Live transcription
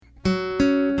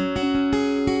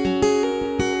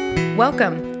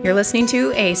Welcome. You're listening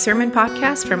to a sermon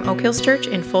podcast from Oak Hills Church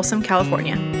in Folsom,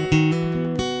 California.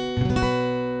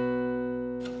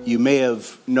 You may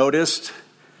have noticed,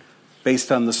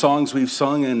 based on the songs we've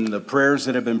sung and the prayers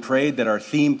that have been prayed, that our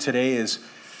theme today is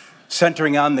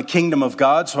centering on the kingdom of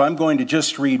God. So I'm going to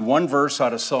just read one verse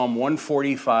out of Psalm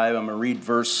 145. I'm going to read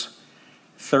verse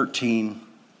 13,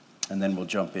 and then we'll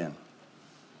jump in.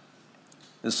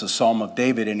 This is a Psalm of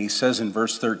David, and he says in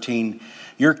verse 13,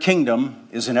 "Your kingdom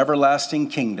is an everlasting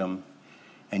kingdom,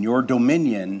 and your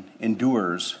dominion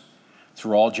endures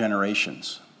through all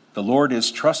generations. The Lord is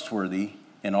trustworthy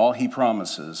in all he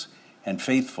promises, and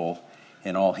faithful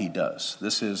in all he does."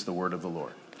 This is the word of the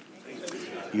Lord.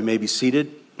 You may be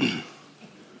seated.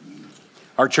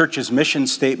 Our church's mission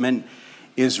statement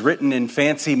is written in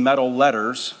fancy metal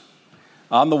letters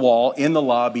on the wall, in the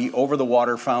lobby, over the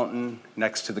water fountain,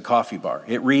 next to the coffee bar.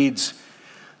 It reads,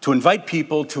 "To invite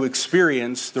people to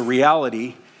experience the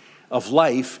reality of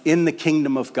life in the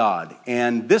kingdom of God."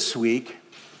 And this week,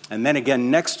 and then again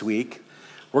next week,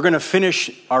 we're going to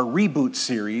finish our Reboot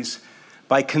series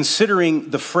by considering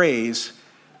the phrase,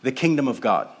 the kingdom of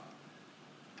God.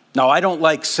 Now, I don't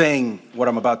like saying what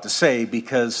I'm about to say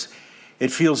because it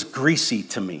feels greasy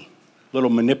to me, a little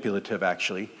manipulative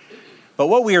actually. But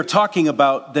what we are talking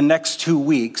about the next 2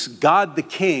 weeks, God the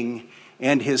King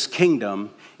and his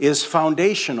kingdom, is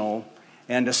foundational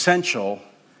and essential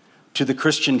to the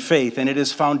Christian faith. And it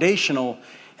is foundational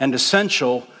and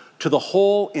essential to the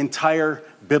whole entire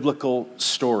biblical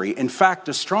story. In fact,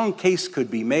 a strong case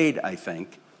could be made, I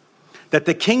think, that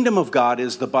the kingdom of God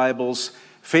is the Bible's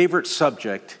favorite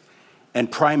subject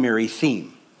and primary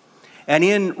theme. And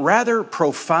in rather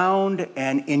profound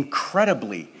and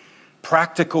incredibly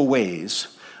practical ways,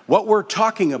 what we're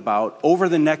talking about over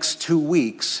the next 2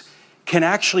 weeks can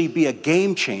actually be a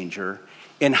game changer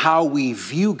in how we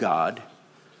view God,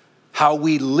 how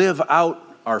we live out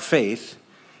our faith,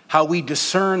 how we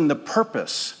discern the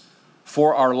purpose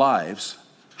for our lives,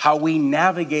 how we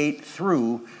navigate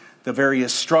through the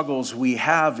various struggles we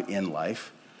have in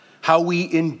life, how we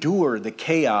endure the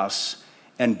chaos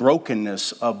and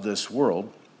brokenness of this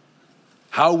world,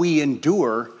 how we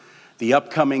endure the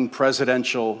upcoming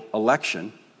presidential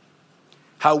election,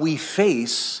 how we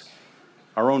face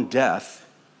our own death,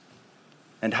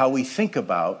 and how we think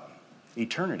about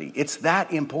eternity. It's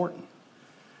that important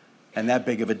and that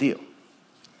big of a deal.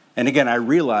 And again, I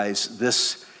realize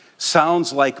this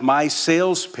sounds like my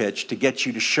sales pitch to get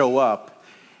you to show up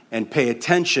and pay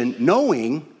attention,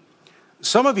 knowing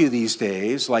some of you these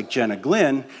days, like Jenna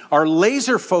Glynn, are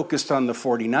laser focused on the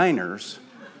 49ers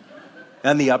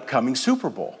and the upcoming Super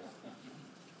Bowl.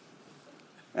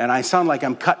 And I sound like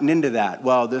I'm cutting into that.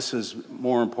 Well, this is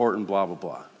more important, blah, blah,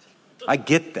 blah. I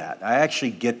get that. I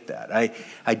actually get that.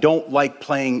 I don't like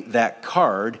playing that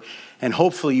card. And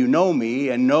hopefully you know me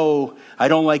and know I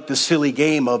don't like the silly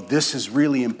game of this is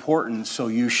really important, so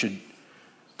you should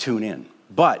tune in.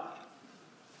 But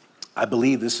I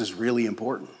believe this is really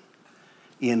important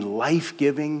in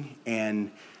life-giving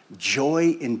and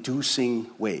joy-inducing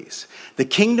ways. The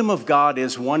kingdom of God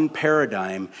is one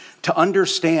paradigm to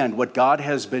understand what God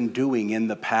has been doing in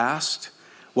the past,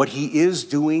 what he is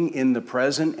doing in the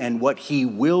present, and what he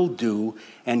will do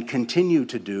and continue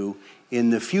to do in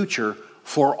the future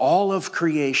for all of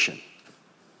creation,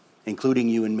 including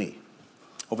you and me.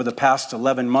 Over the past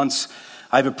 11 months,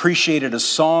 I've appreciated a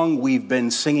song we've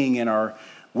been singing in our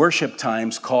worship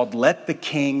times called "Let the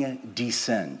King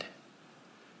Descend."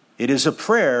 It is a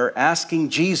prayer asking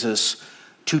Jesus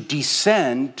to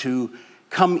descend, to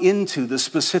come into the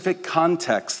specific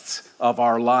contexts of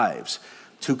our lives,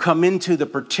 to come into the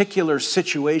particular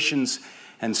situations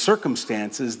and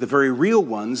circumstances, the very real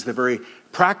ones, the very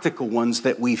practical ones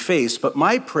that we face. But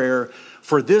my prayer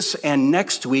for this and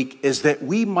next week is that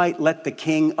we might let the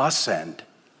King ascend,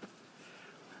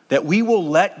 that we will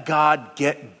let God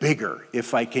get bigger,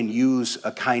 if I can use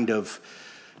a kind of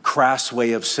crass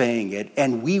way of saying it,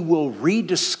 and we will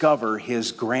rediscover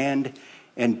his grand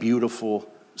and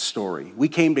beautiful story. We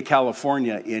came to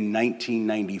California in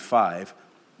 1995,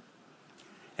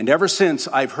 and ever since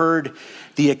I've heard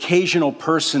the occasional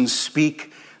person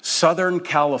speak Southern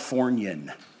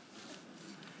Californian,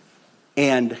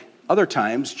 and other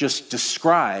times just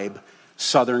describe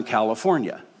Southern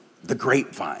California, the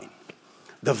grapevine,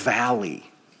 the valley,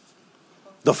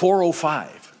 the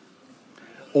 405.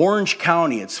 Orange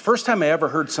County. It's the first time I ever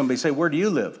heard somebody say, "Where do you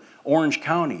live?" Orange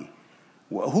County.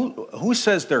 Who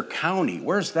says their county?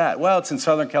 Where's that? Well, it's in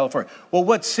Southern California. Well,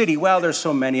 what city? Well, there's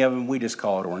so many of them, we just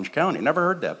call it Orange County. Never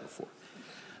heard that before.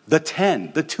 The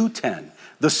 10, the 210,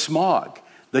 the smog,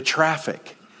 the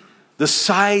traffic, The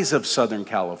size of Southern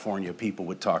California, people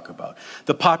would talk about.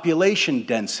 The population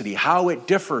density, how it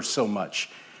differs so much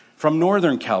from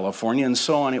Northern California, and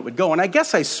so on it would go. And I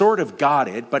guess I sort of got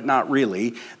it, but not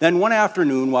really. Then one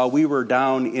afternoon while we were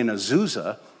down in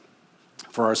Azusa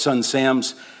for our son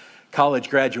Sam's college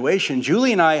graduation,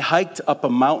 Julie and I hiked up a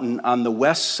mountain on the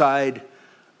west side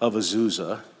of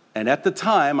Azusa. And at the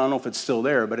time, I don't know if it's still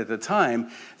there, but at the time,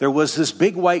 there was this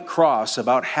big white cross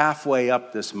about halfway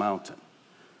up this mountain.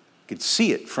 You could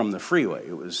see it from the freeway.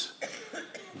 It was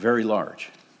very large.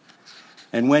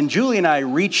 And when Julie and I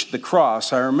reached the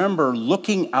cross, I remember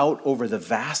looking out over the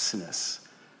vastness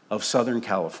of Southern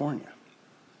California.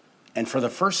 And for the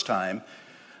first time,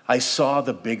 I saw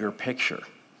the bigger picture.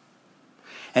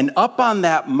 And up on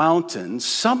that mountain,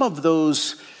 some of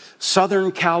those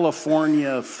Southern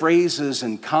California phrases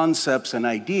and concepts and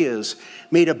ideas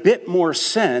made a bit more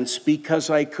sense because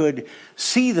I could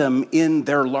see them in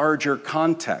their larger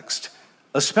context,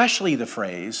 especially the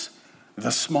phrase,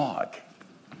 the smog,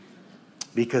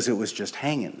 because it was just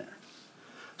hanging there.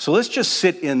 So let's just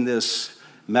sit in this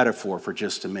metaphor for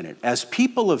just a minute. As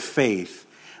people of faith,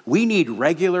 we need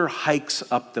regular hikes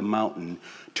up the mountain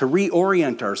to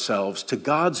reorient ourselves to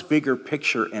God's bigger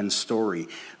picture and story.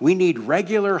 We need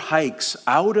regular hikes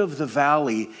out of the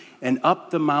valley and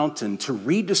up the mountain to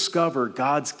rediscover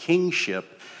God's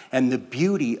kingship and the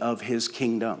beauty of his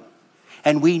kingdom.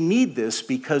 And we need this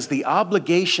because the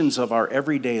obligations of our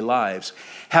everyday lives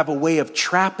have a way of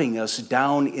trapping us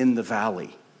down in the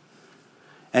valley.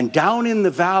 And down in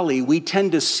the valley, we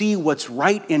tend to see what's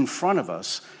right in front of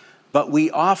us, but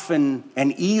we often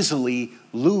and easily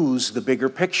lose the bigger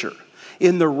picture.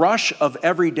 In the rush of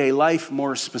everyday life,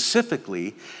 more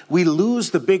specifically, we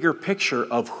lose the bigger picture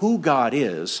of who God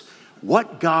is,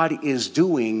 what God is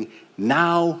doing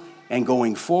now and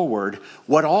going forward,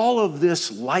 what all of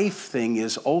this life thing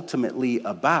is ultimately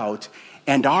about,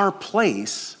 and our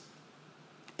place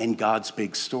in God's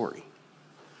big story.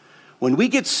 When we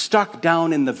get stuck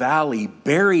down in the valley,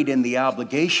 buried in the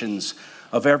obligations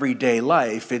of everyday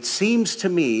life, it seems to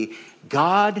me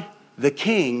God, the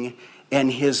King, and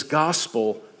his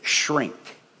gospel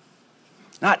shrink.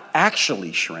 Not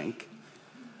actually shrink,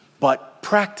 but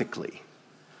practically.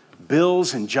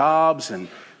 Bills and jobs and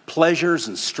pleasures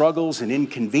and struggles and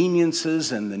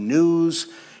inconveniences and the news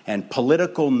and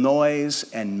political noise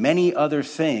and many other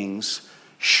things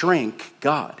shrink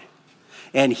God.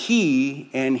 And he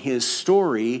and his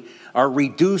story are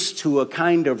reduced to a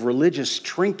kind of religious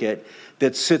trinket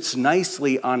that sits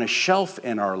nicely on a shelf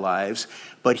in our lives,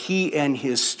 but he and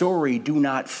his story do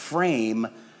not frame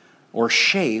or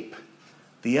shape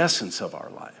the essence of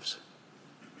our lives.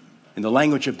 In the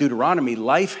language of Deuteronomy,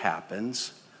 life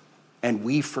happens and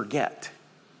we forget.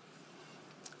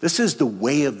 This is the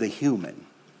way of the human,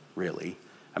 really.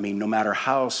 I mean, no matter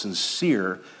how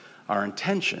sincere our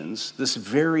intentions, this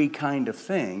very kind of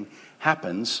thing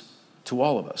happens to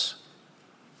all of us.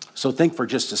 So think for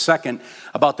just a second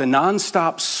about the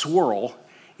nonstop swirl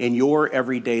in your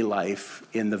everyday life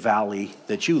in the valley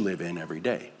that you live in every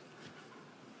day.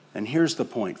 And here's the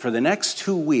point. For the next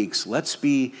 2 weeks, let's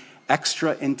be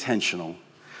extra intentional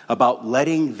about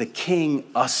letting the King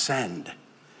ascend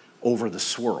over the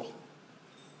swirl.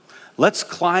 Let's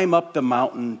climb up the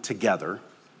mountain together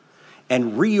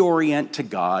and reorient to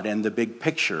God and the big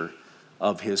picture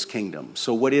of his kingdom.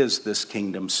 So what is this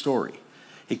kingdom story?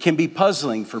 It can be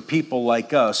puzzling for people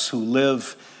like us who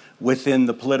live within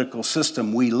the political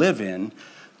system we live in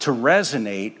to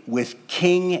resonate with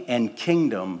king and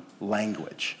kingdom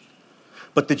language.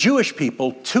 But the Jewish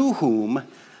people to whom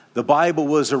the Bible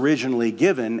was originally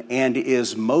given and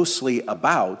is mostly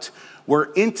about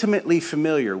were intimately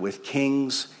familiar with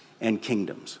kings and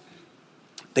kingdoms.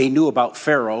 They knew about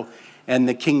Pharaoh and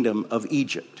the kingdom of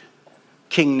Egypt,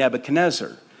 King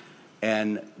Nebuchadnezzar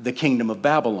and the kingdom of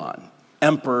Babylon,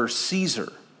 Emperor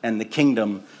Caesar and the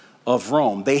kingdom of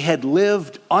Rome. They had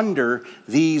lived under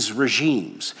these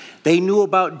regimes. They knew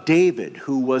about David,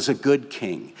 who was a good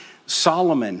king,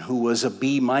 Solomon, who was a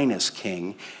B-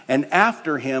 king, and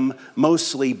after him,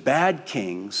 mostly bad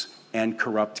kings and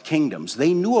corrupt kingdoms.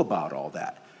 They knew about all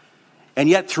that. And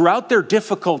yet, throughout their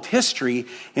difficult history,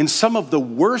 in some of the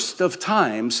worst of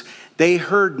times, they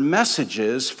heard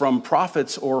messages from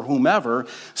prophets or whomever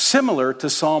similar to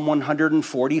Psalm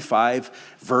 145,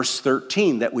 verse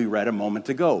 13 that we read a moment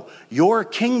ago. Your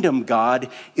kingdom, God,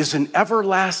 is an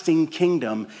everlasting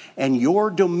kingdom, and your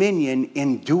dominion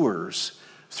endures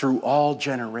through all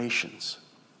generations.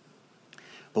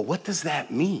 But what does that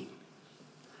mean?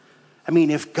 I mean,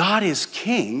 if God is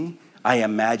king, I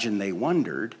imagine they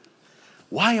wondered,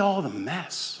 why all the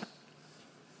mess?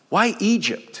 Why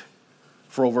Egypt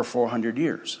for over 400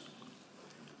 years?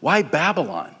 Why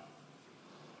Babylon?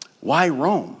 Why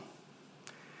Rome?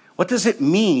 What does it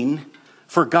mean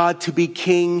for God to be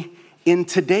king in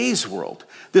today's world?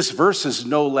 This verse is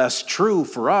no less true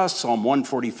for us. Psalm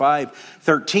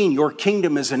 145:13, your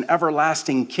kingdom is an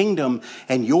everlasting kingdom,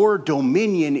 and your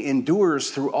dominion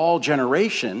endures through all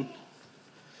generation.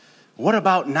 What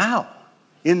about now,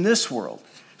 in this world,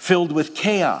 filled with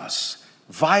chaos,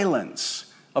 violence,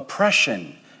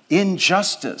 oppression,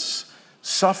 injustice,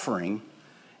 suffering,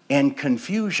 and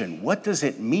confusion? What does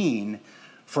it mean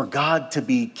for God to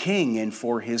be king and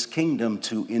for his kingdom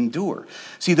to endure?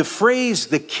 See, the phrase,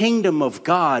 the kingdom of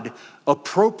God,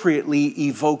 appropriately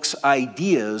evokes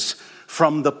ideas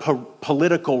from the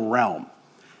political realm.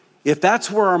 If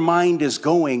that's where our mind is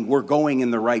going, we're going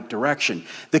in the right direction.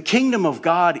 The kingdom of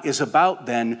God is about,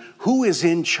 then, who is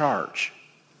in charge?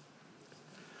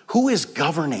 Who is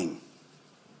governing?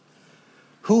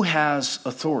 Who has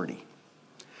authority?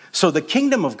 So the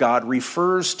kingdom of God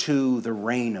refers to the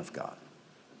reign of God.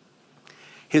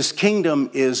 His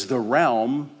kingdom is the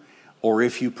realm, or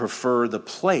if you prefer, the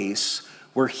place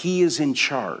where he is in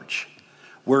charge,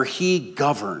 where he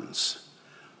governs,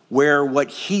 where what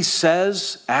he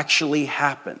says actually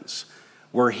happens,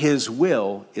 where his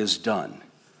will is done.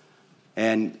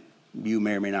 And you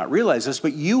may or may not realize this,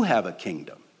 but you have a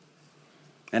kingdom,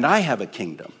 and I have a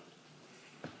kingdom,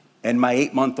 and my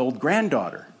 8-month-old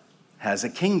granddaughter has a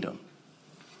kingdom.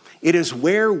 It is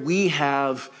where we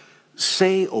have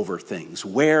say over things,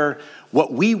 where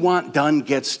what we want done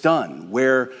gets done,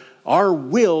 where our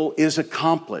will is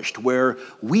accomplished, where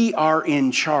we are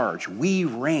in charge, we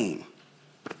reign.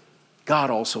 God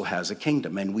also has a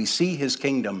kingdom, and we see his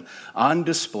kingdom on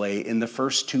display in the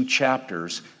first 2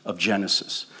 chapters of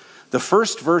Genesis. The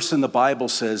first verse in the Bible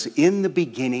says, "In the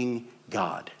beginning,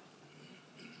 God."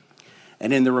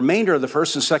 And in the remainder of the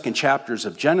first and second chapters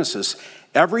of Genesis,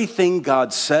 everything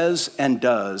God says and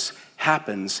does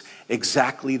happens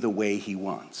exactly the way he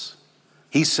wants.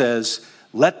 He says,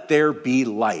 "Let there be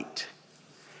light."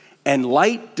 And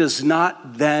light does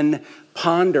not then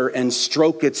ponder and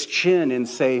stroke its chin and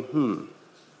say,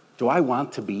 do I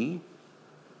want to be?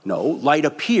 No, light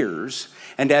appears,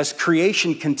 and as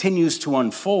creation continues to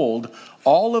unfold,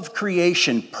 all of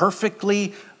creation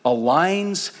perfectly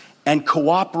aligns and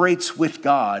cooperates with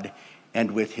God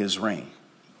and with his reign.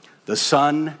 The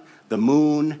sun, the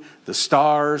moon, the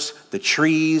stars, the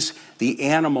trees, the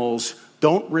animals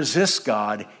don't resist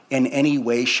God in any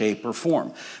way, shape, or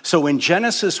form. So in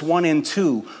Genesis 1 and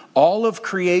 2, all of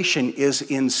creation is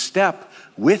in step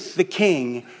with the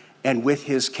king and with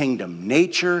his kingdom.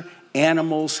 Nature,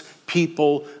 animals,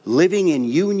 people living in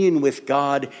union with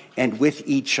God and with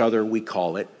each other. We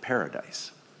call it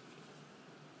paradise.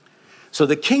 So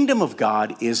the kingdom of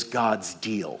God is God's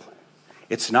deal.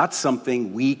 It's not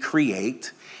something we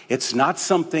create. It's not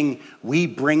something we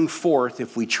bring forth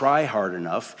if we try hard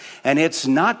enough. And it's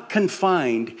not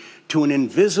confined to an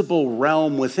invisible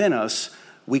realm within us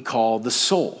we call the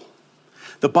soul.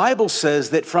 The Bible says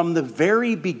that from the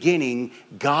very beginning,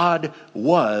 God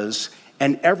was,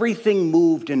 and everything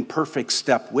moved in perfect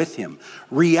step with him.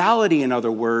 Reality, in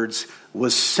other words,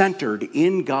 was centered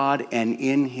in God and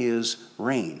in his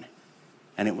reign.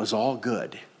 And it was all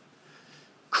good.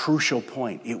 Crucial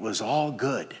point, it was all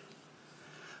good.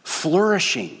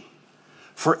 Flourishing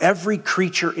for every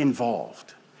creature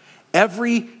involved.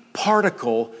 Every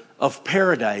particle of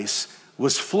paradise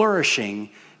was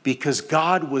flourishing because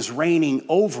God was reigning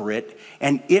over it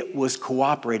and it was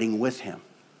cooperating with him.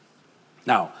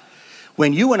 Now,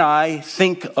 when you and I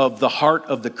think of the heart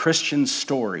of the Christian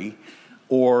story,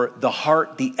 or the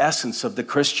heart, the essence of the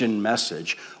Christian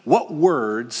message, what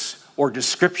words or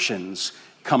descriptions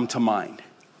come to mind?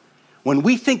 When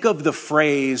we think of the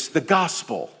phrase, the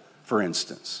gospel, for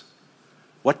instance,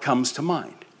 what comes to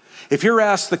mind? If you're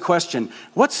asked the question,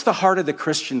 what's the heart of the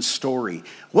Christian story?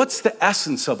 What's the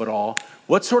essence of it all?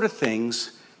 What sort of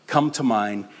things come to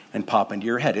mind and pop into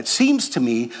your head? It seems to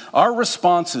me our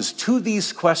responses to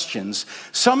these questions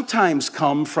sometimes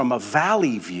come from a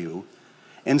valley view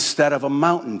instead of a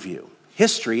mountain view.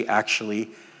 History actually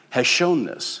has shown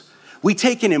this. We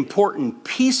take an important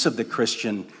piece of the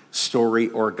Christian story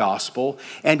or gospel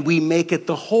and we make it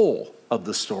the whole of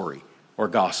the story or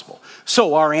gospel.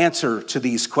 So our answer to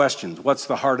these questions, what's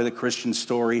the heart of the Christian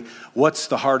story? What's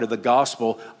the heart of the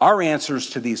gospel? Our answers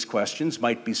to these questions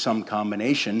might be some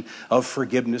combination of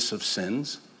forgiveness of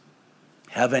sins,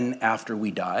 heaven after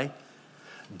we die,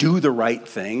 do the right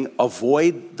thing,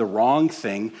 avoid the wrong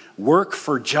thing, work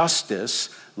for justice,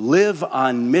 live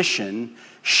on mission,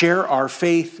 share our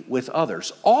faith with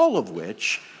others, all of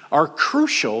which are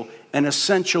crucial and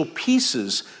essential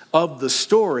pieces of the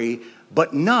story,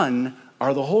 but none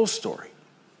are the whole story.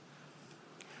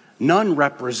 None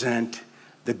represent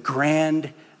the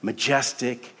grand,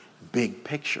 majestic, big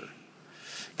picture.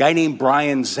 A guy named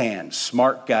Brian Zahnd,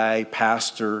 smart guy,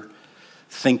 pastor,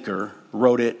 thinker,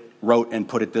 wrote and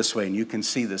put it this way, and you can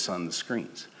see this on the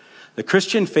screens. The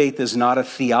Christian faith is not a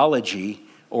theology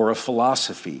or a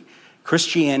philosophy.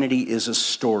 Christianity is a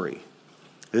story.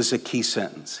 This is a key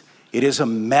sentence. It is a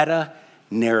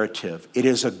meta-narrative. It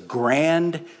is a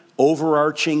grand,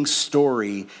 overarching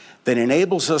story that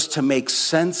enables us to make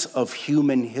sense of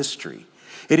human history.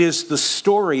 It is the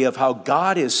story of how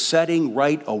God is setting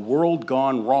right a world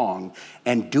gone wrong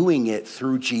and doing it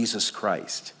through Jesus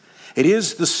Christ. It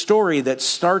is the story that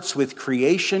starts with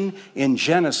creation in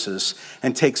Genesis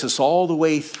and takes us all the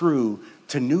way through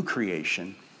to new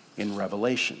creation in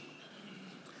Revelation.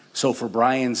 So for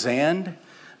Brian Zahnd,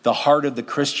 the heart of the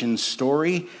Christian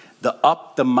story, the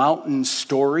up the mountain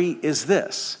story is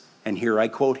this, and here I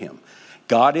quote him: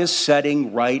 God is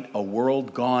setting right a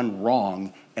world gone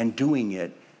wrong and doing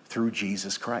it through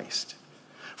Jesus Christ.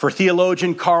 For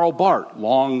theologian Karl Barth,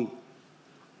 long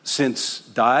since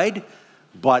died,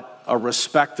 but a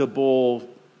respectable,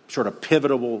 sort of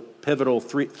pivotal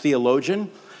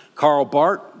theologian, Karl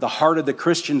Barth, the heart of the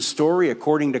Christian story,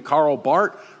 according to Karl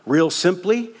Barth, real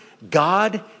simply,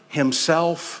 God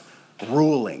himself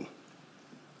ruling.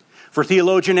 For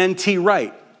theologian N.T.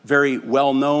 Wright, very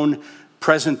well-known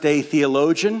present-day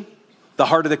theologian, the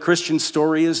heart of the Christian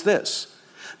story is this: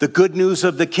 the good news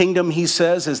of the kingdom, he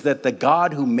says, is that the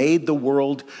God who made the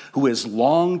world, who has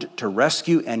longed to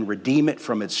rescue and redeem it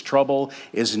from its trouble,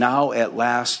 is now at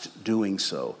last doing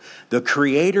so. The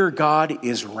Creator God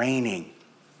is reigning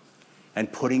and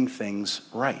putting things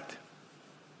right.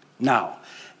 Now,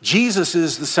 Jesus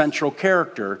is the central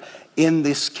character in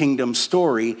this kingdom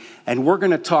story, and we're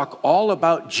going to talk all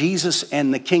about Jesus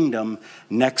and the kingdom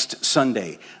next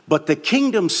Sunday. But the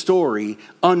kingdom story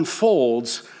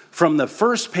unfolds from the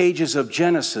first pages of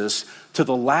Genesis to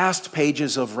the last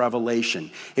pages of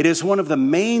Revelation. It is one of the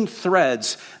main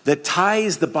threads that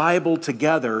ties the Bible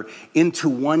together into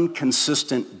one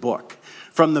consistent book.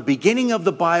 From the beginning of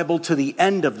the Bible to the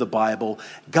end of the Bible,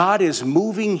 God is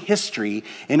moving history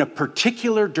in a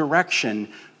particular direction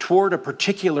toward a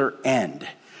particular end.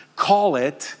 Call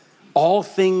it all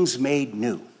things made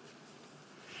new.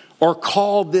 Or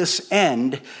call this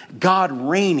end God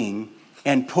reigning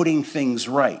and putting things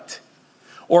right.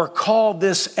 Or call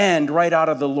this end, right out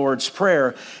of the Lord's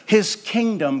Prayer, his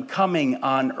kingdom coming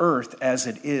on earth as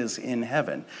it is in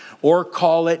heaven. Or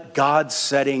call it God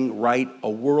setting right a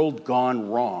world gone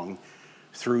wrong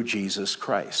through Jesus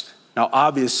Christ. Now,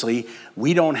 obviously,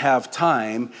 we don't have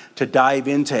time to dive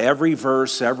into every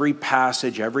verse, every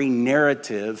passage, every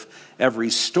narrative, every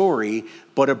story,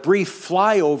 but a brief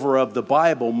flyover of the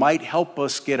Bible might help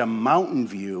us get a mountain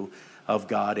view of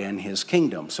God and his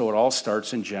kingdom. So it all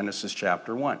starts in Genesis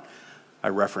chapter 1. I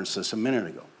referenced this a minute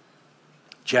ago.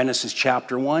 Genesis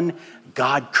chapter 1,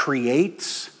 God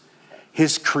creates.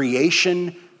 His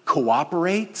creation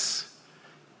cooperates.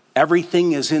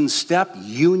 Everything is in step,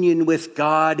 union with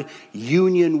God,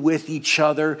 union with each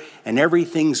other, and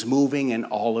everything's moving and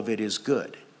all of it is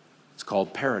good. It's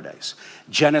called paradise.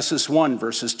 Genesis 1,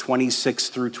 verses 26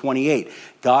 through 28.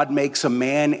 God makes a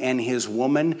man and his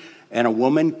woman, and a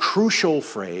woman, crucial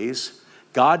phrase,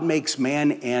 God makes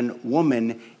man and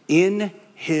woman in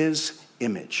his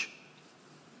image.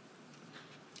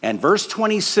 And verse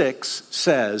 26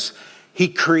 says, he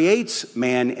creates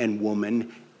man and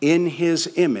woman in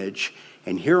his image.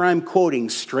 And here I'm quoting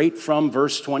straight from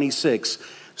verse 26,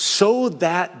 so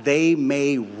that they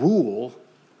may rule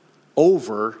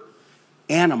over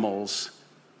animals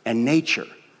and nature.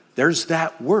 There's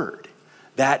that word,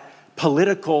 that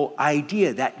political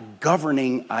idea, that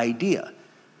governing idea.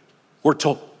 We're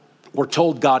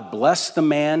told God blessed the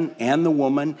man and the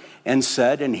woman and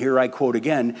said, and here I quote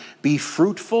again, be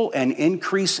fruitful and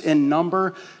increase in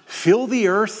number, fill the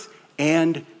earth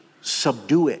and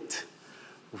subdue it.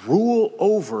 Rule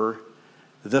over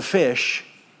the fish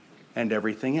and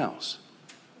everything else.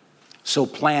 So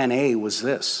plan A was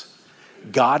this: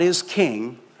 God is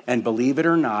king, and believe it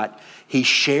or not, he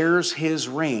shares his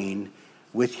reign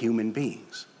with human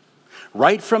beings.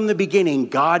 Right from the beginning,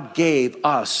 God gave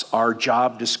us our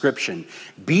job description.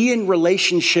 Be in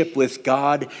relationship with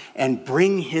God and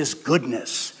bring his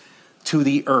goodness to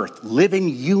the earth. Live in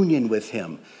union with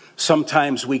him.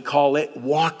 Sometimes we call it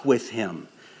walk with him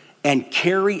and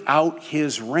carry out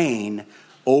his reign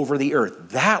over the earth.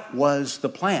 That was the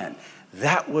plan.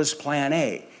 That was plan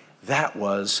A. That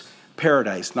was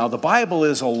paradise. Now, the Bible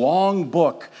is a long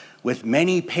book with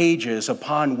many pages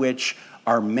upon which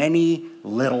are many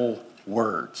little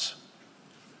words.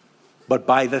 But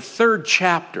by the third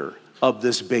chapter of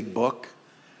this big book,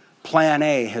 plan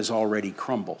A has already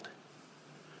crumbled.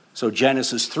 So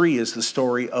Genesis 3 is the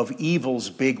story of evil's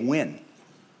big win.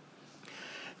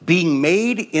 Being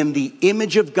made in the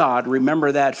image of God,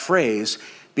 remember that phrase,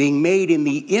 being made in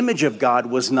the image of God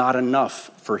was not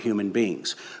enough for human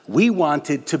beings. We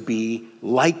wanted to be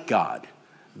like God.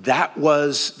 That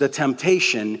was the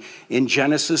temptation in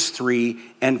Genesis 3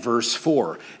 and verse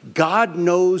 4. God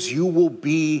knows you will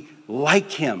be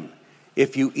like him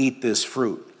if you eat this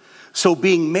fruit. So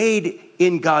being made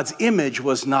in God's image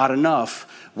was not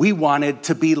enough. We wanted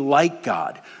to be like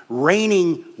God.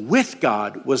 Reigning with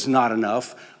God was not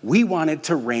enough. We wanted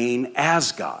to reign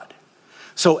as God.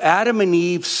 So Adam and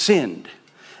Eve sinned.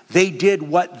 They did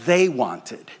what they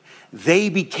wanted. They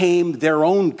became their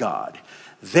own God.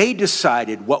 They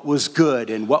decided what was good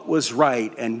and what was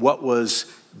right and what was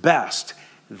best.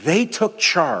 They took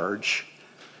charge.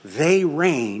 They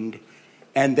reigned,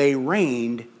 and they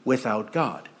reigned without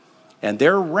God. And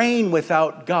their reign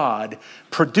without God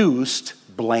produced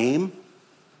blame,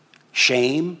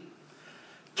 shame,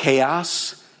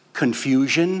 chaos,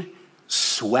 confusion,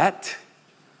 sweat,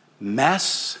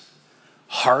 mess,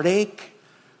 heartache,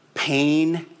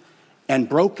 pain, and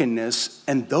brokenness,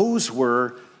 and those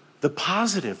were the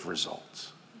positive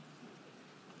results.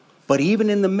 But even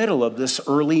in the middle of this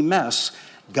early mess,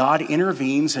 God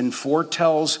intervenes and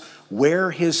foretells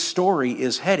where his story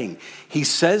is heading. He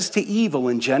says to evil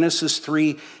in Genesis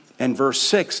 3 and verse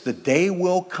 6, the day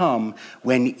will come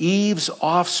when Eve's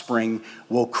offspring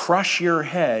will crush your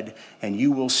head and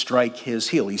you will strike his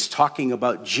heel. He's talking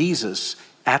about Jesus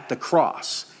at the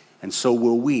cross, and so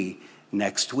will we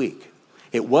next week.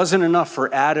 It wasn't enough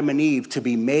for Adam and Eve to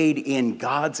be made in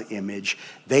God's image.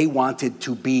 They wanted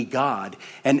to be God.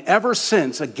 And ever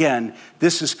since, again,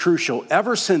 this is crucial,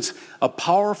 ever since a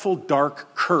powerful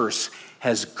dark curse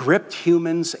has gripped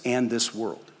humans and this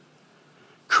world,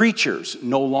 creatures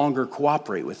no longer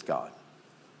cooperate with God.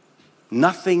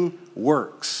 Nothing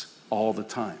works all the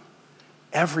time.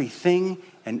 Everything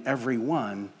and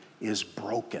everyone is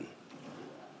broken.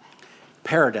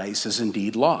 Paradise is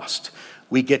indeed lost.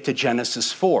 We get to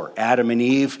Genesis 4. Adam and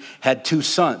Eve had two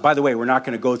sons. By the way, we're not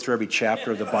going to go through every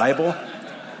chapter of the Bible.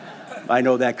 I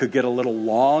know that could get a little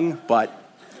long, but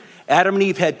Adam and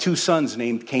Eve had two sons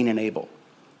named Cain and Abel.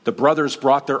 The brothers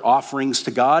brought their offerings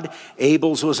to God.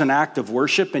 Abel's was an act of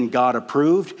worship, and God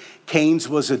approved. Cain's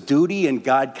was a duty, and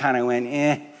God kind of went,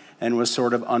 and was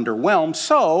sort of underwhelmed.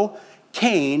 So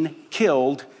Cain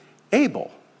killed Abel.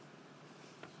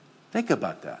 Think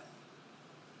about that.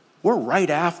 We're right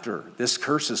after this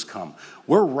curse has come.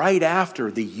 We're right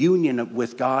after the union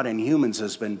with God and humans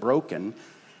has been broken.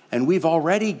 And we've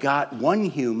already got one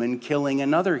human killing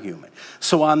another human.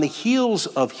 So on the heels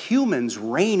of humans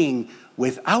reigning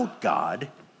without God,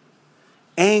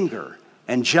 anger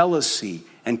and jealousy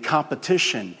and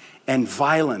competition and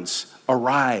violence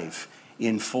arrive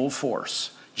in full force.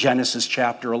 Genesis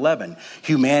chapter 11.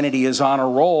 Humanity is on a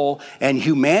roll, and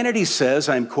humanity says,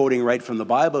 I'm quoting right from the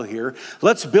Bible here,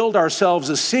 let's build ourselves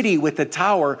a city with a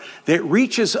tower that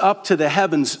reaches up to the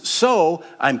heavens so,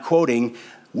 I'm quoting,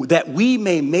 that we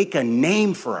may make a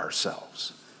name for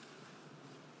ourselves.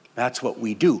 That's what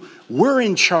we do. We're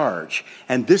in charge,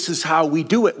 and this is how we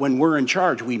do it when we're in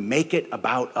charge. We make it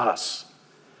about us.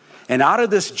 And out of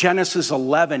this Genesis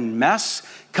 11 mess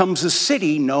comes a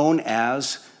city known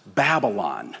as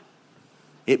Babylon.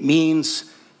 It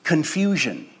means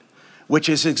confusion, which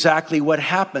is exactly what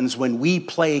happens when we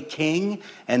play king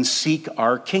and seek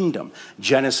our kingdom.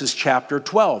 Genesis chapter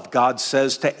 12, God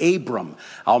says to Abram,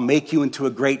 I'll make you into a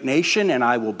great nation and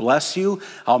I will bless you.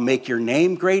 I'll make your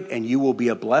name great and you will be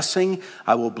a blessing.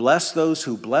 I will bless those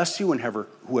who bless you, and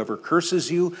whoever curses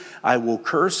you, I will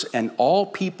curse, and all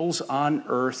peoples on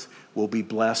earth will be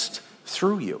blessed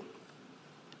through you.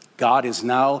 God is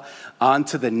now on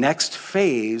to the next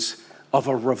phase of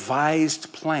a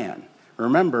revised plan.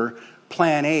 Remember,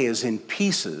 plan A is in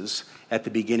pieces at the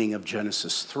beginning of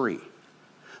Genesis 3.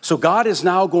 So God is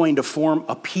now going to form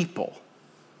a people,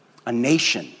 a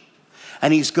nation,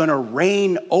 and he's going to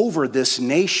reign over this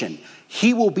nation.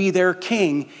 He will be their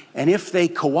king, and if they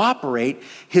cooperate,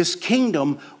 his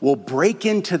kingdom will break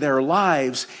into their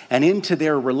lives and into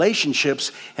their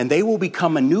relationships, and they will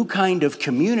become a new kind of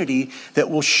community that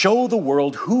will show the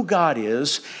world who God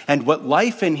is and what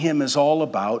life in him is all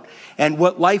about and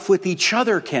what life with each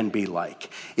other can be like.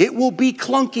 It will be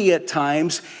clunky at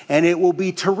times, and it will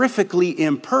be terrifically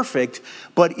imperfect,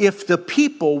 but if the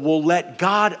people will let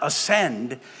God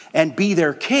ascend and be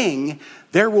their king,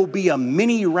 there will be a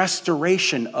mini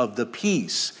restoration of the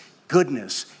peace,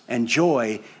 goodness, and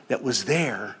joy that was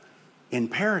there in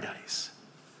paradise.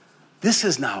 This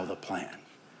is now the plan.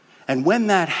 And when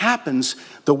that happens,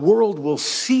 the world will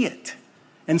see it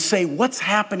and say, what's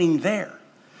happening there?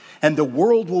 And the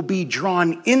world will be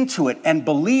drawn into it. And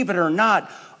believe it or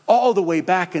not, all the way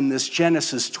back in this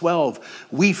Genesis 12,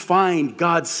 we find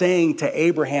God saying to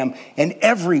Abraham, and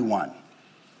everyone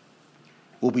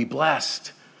will be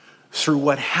blessed through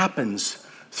what happens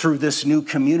through this new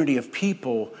community of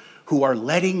people who are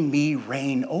letting me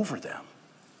reign over them.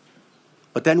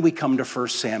 But then we come to 1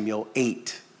 Samuel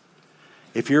 8.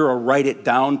 If you're a write it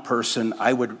down person,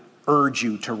 I would urge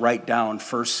you to write down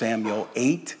 1 Samuel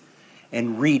 8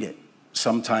 and read it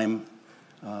sometime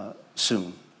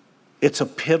soon. It's a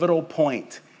pivotal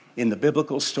point in the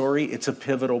biblical story. It's a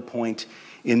pivotal point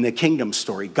in the kingdom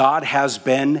story. God has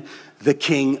been the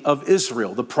king of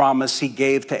Israel. The promise he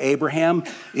gave to Abraham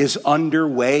is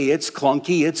underway. It's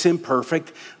clunky, it's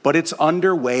imperfect, but it's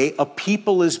underway. A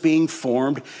people is being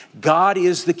formed. God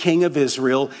is the king of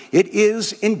Israel. It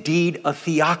is indeed a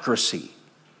theocracy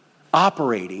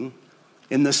operating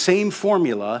in the same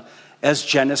formula as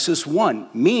Genesis 1,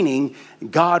 meaning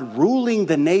God ruling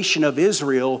the nation of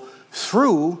Israel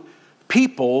through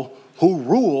people who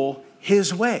rule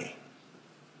his way.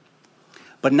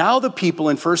 But now the people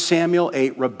in 1 Samuel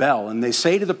 8 rebel, and they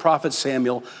say to the prophet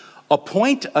Samuel,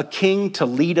 appoint a king to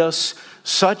lead us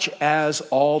such as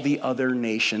all the other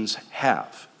nations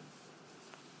have.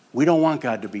 We don't want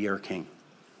God to be our king.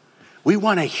 We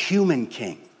want a human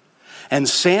king. And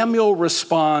Samuel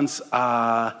responds,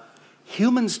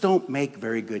 humans don't make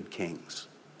very good kings.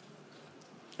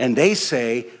 And they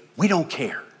say, we don't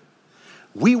care.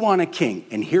 We want a king.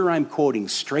 And here I'm quoting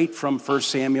straight from 1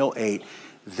 Samuel 8.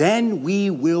 Then we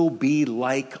will be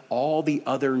like all the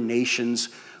other nations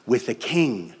with a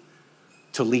king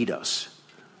to lead us.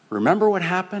 Remember what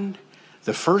happened?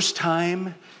 The first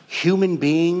time human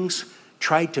beings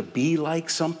tried to be like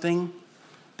something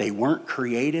they weren't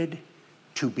created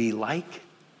to be like.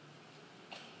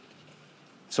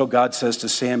 So God says to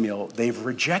Samuel, they've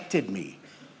rejected me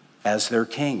as their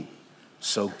king,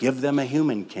 so give them a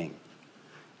human king.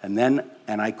 And then,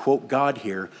 and I quote God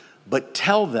here, but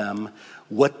tell them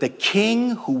what the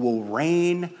king who will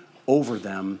reign over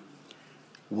them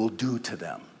will do to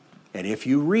them. And if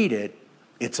you read it,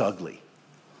 it's ugly.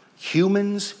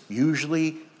 Humans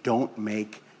usually don't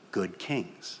make good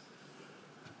kings.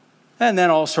 And then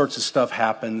all sorts of stuff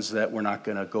happens that we're not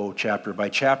going to go chapter by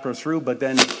chapter through, but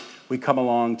then we come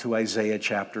along to Isaiah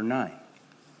chapter 9.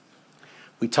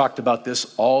 We talked about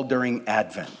this all during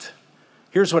Advent.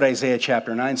 Here's what Isaiah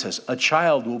chapter 9 says. A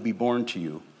child will be born to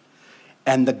you,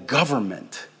 and the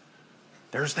government,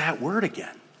 there's that word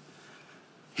again,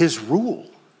 his rule,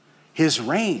 his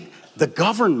reign, the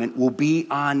government will be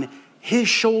on his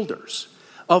shoulders.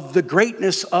 Of the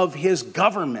greatness of his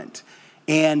government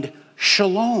and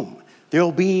shalom,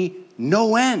 there'll be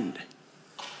no end.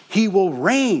 He will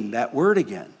reign, that word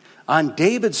again, on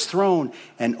David's throne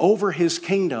and over his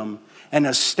kingdom, and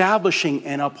establishing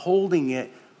and upholding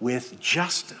it with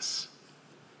justice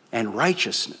and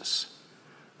righteousness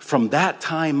from that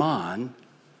time on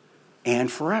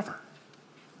and forever.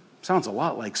 Sounds a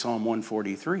lot like Psalm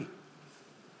 143.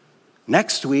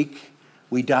 Next week,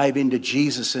 we dive into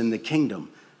Jesus in the kingdom.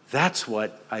 That's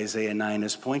what Isaiah 9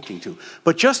 is pointing to.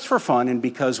 But just for fun, and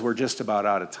because we're just about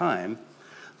out of time,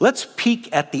 let's peek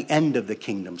at the end of the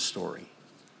kingdom story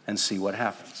and see what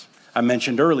happens. I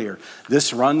mentioned earlier,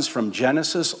 this runs from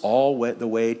Genesis all the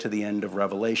way to the end of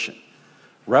Revelation.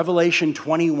 Revelation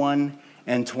 21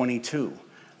 and 22.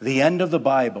 The end of the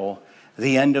Bible,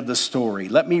 the end of the story.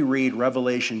 Let me read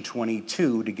Revelation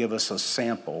 22 to give us a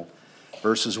sample,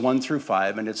 verses 1 through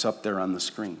 5, and it's up there on the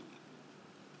screen.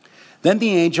 Then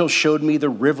the angel showed me the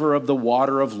river of the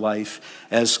water of life,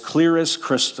 as clear as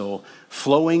crystal,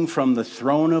 flowing from the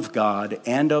throne of God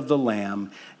and of the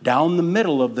Lamb, down the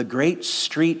middle of the great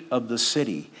street of the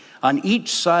city. On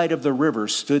each side of the river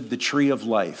stood the tree of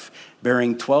life,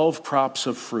 bearing 12 crops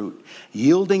of fruit,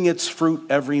 yielding its fruit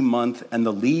every month, and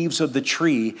the leaves of the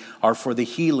tree are for the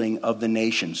healing of the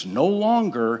nations. No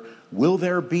longer will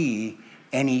there be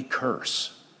any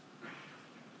curse.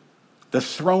 The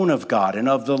throne of God and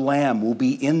of the Lamb will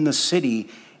be in the city,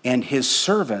 and his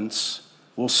servants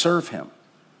will serve him.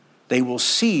 They will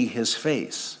see his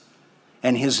face,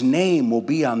 and his name will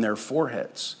be on their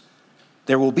foreheads.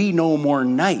 There will be no more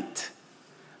night.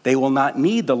 They will not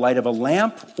need the light of a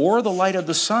lamp or the light of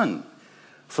the sun,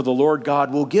 for the Lord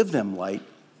God will give them light,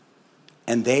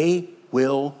 and they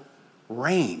will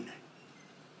reign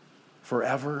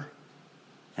forever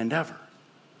and ever.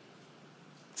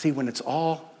 See, when it's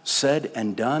all said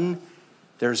and done,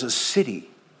 there's a city,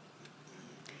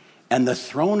 and the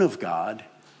throne of God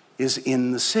is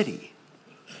in the city.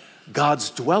 God's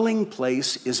dwelling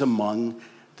place is among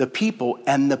the people,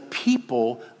 and the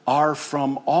people are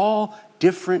from all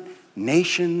different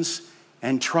nations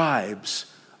and tribes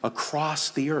across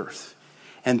the earth.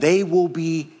 And they will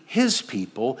be his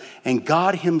people, and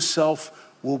God himself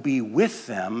will be with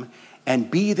them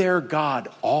and be their God,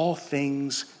 all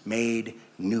things made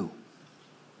new.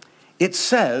 It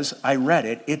says, I read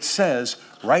it, it says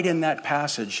right in that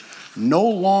passage, no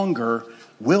longer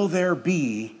will there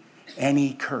be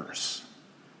any curse.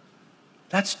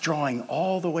 That's drawing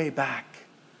all the way back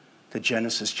to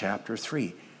Genesis chapter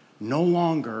 3. No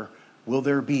longer will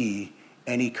there be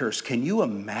any curse. Can you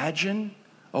imagine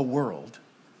a world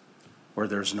where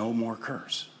there's no more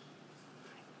curse?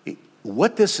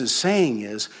 What this is saying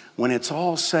is, when it's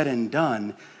all said and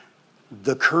done,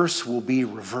 the curse will be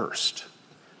reversed.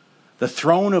 The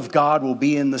throne of God will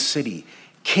be in the city.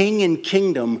 King and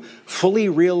kingdom fully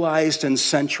realized and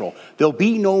central. There'll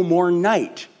be no more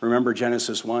night. Remember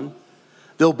Genesis 1?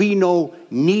 There'll be no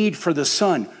need for the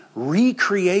sun.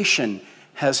 Recreation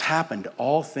has happened.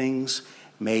 All things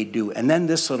made new. And then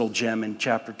this little gem in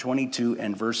chapter 22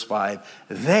 and verse 5.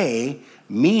 They,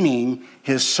 meaning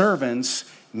his servants,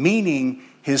 meaning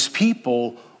his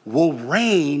people, will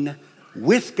reign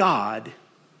with God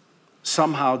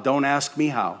somehow, don't ask me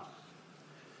how,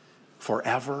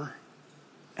 forever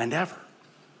and ever.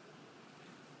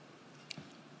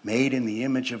 Made in the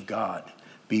image of God,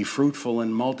 be fruitful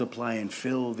and multiply and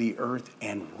fill the earth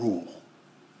and rule.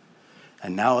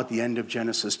 And now at the end of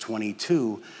Genesis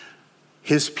 22,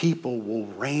 his people will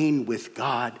reign with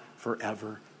God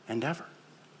forever and ever.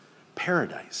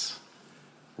 Paradise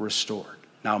restored.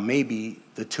 Now maybe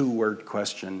the two-word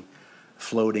question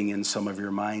floating in some of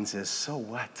your minds is, so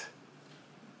what?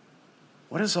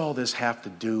 What does all this have to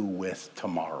do with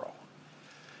tomorrow?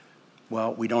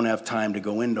 Well, we don't have time to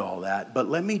go into all that, but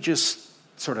let me just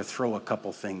sort of throw a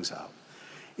couple things out.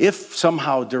 If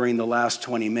somehow during the last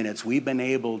 20 minutes we've been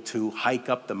able to hike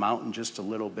up the mountain just a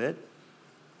little bit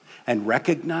and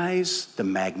recognize the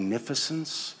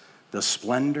magnificence, the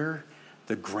splendor,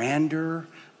 the grandeur,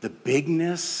 the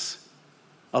bigness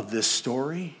of this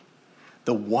story,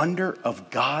 the wonder of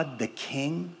God the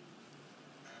King,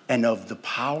 and of the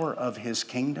power of his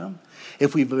kingdom,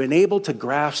 if we've been able to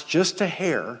grasp just a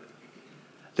hair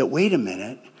that, wait a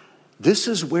minute, this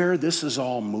is where this is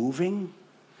all moving.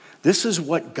 This is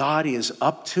what God is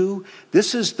up to.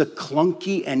 This is the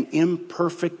clunky and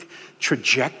imperfect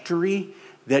trajectory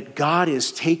that God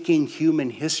is taking human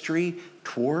history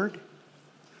toward.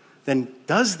 Then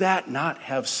does that not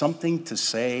have something to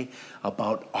say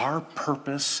about our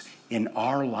purpose in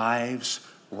our lives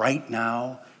right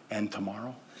now and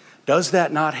tomorrow? Does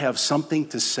that not have something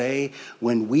to say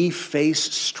when we face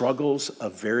struggles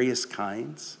of various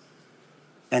kinds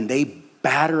and they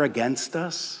batter against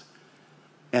us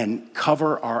and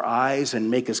cover our eyes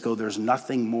and make us go, there's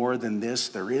nothing more than this,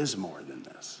 there is more than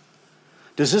this?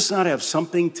 Does this not have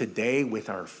something today with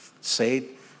our, say,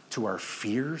 to our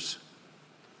fears,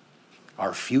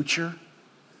 our future?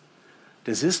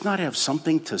 Does this not have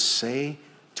something to say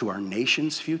to our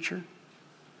nation's future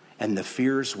and the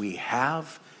fears we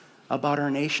have about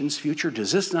our nation's future?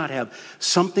 Does this not have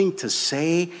something to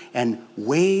say and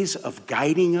ways of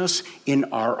guiding us in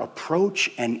our approach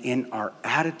and in our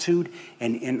attitude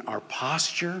and in our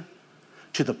posture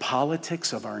to the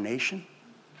politics of our nation?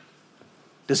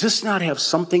 Does this not have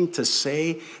something to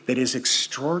say that is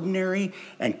extraordinary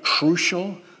and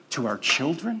crucial to our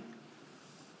children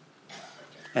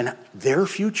and their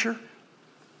future?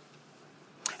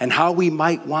 And how we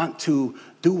might want to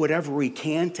do whatever we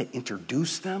can to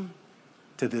introduce them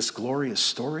to this glorious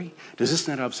story? Does this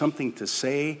not have something to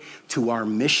say to our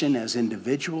mission as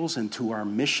individuals and to our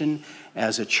mission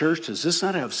as a church? Does this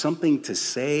not have something to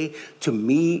say to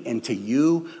me and to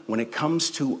you when it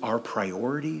comes to our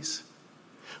priorities?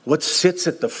 What sits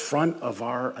at the front of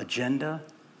our agenda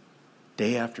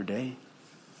day after day?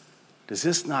 Does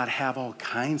this not have all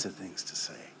kinds of things to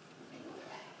say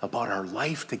about our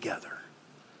life together,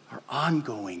 our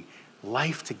ongoing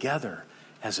life together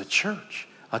as a church,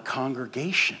 a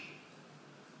congregation,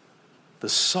 the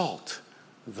salt,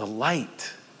 the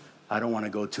light? I don't want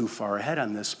to go too far ahead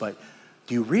on this, but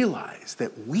do you realize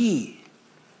that we,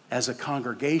 as a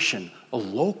congregation, a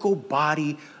local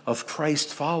body of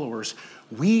Christ followers,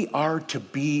 we are to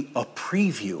be a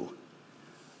preview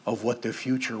of what the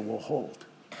future will hold?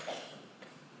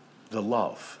 The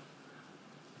love,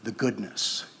 the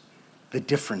goodness, the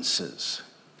differences,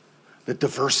 the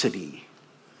diversity,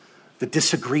 the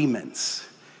disagreements,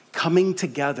 coming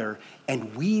together,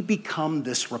 and we become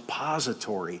this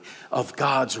repository of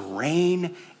God's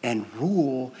reign and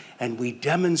rule, and we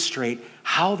demonstrate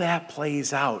how that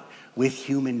plays out with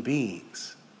human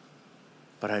beings.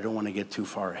 But I don't want to get too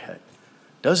far ahead.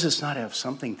 Does this not have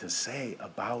something to say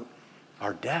about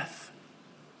our death?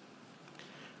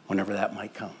 Whenever that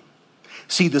might come.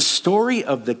 See, the story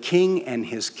of the king and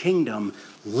his kingdom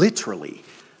literally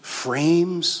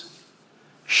frames,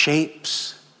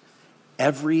 shapes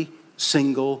every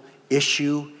single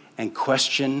issue and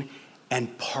question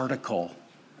and particle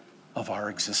of our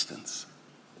existence.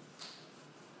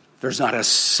 There's not a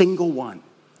single one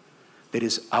that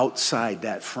is outside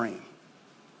that frame.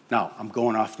 Now, I'm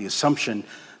going off the assumption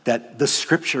that the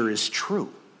scripture is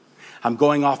true. I'm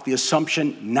going off the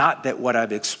assumption not that what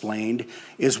I've explained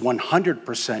is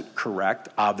 100% correct.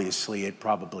 Obviously, it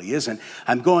probably isn't.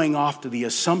 I'm going off to the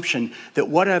assumption that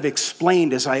what I've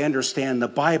explained as I understand the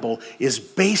Bible is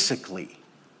basically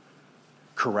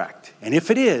correct. And if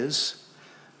it is,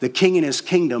 the king and his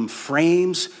kingdom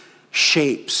frames,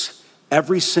 shapes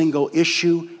every single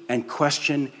issue and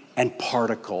question and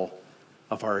particle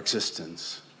of our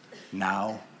existence,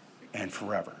 now and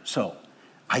forever. So,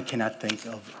 I cannot think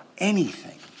of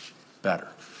anything better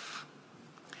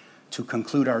to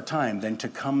conclude our time than to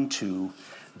come to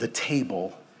the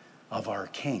table of our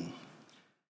King.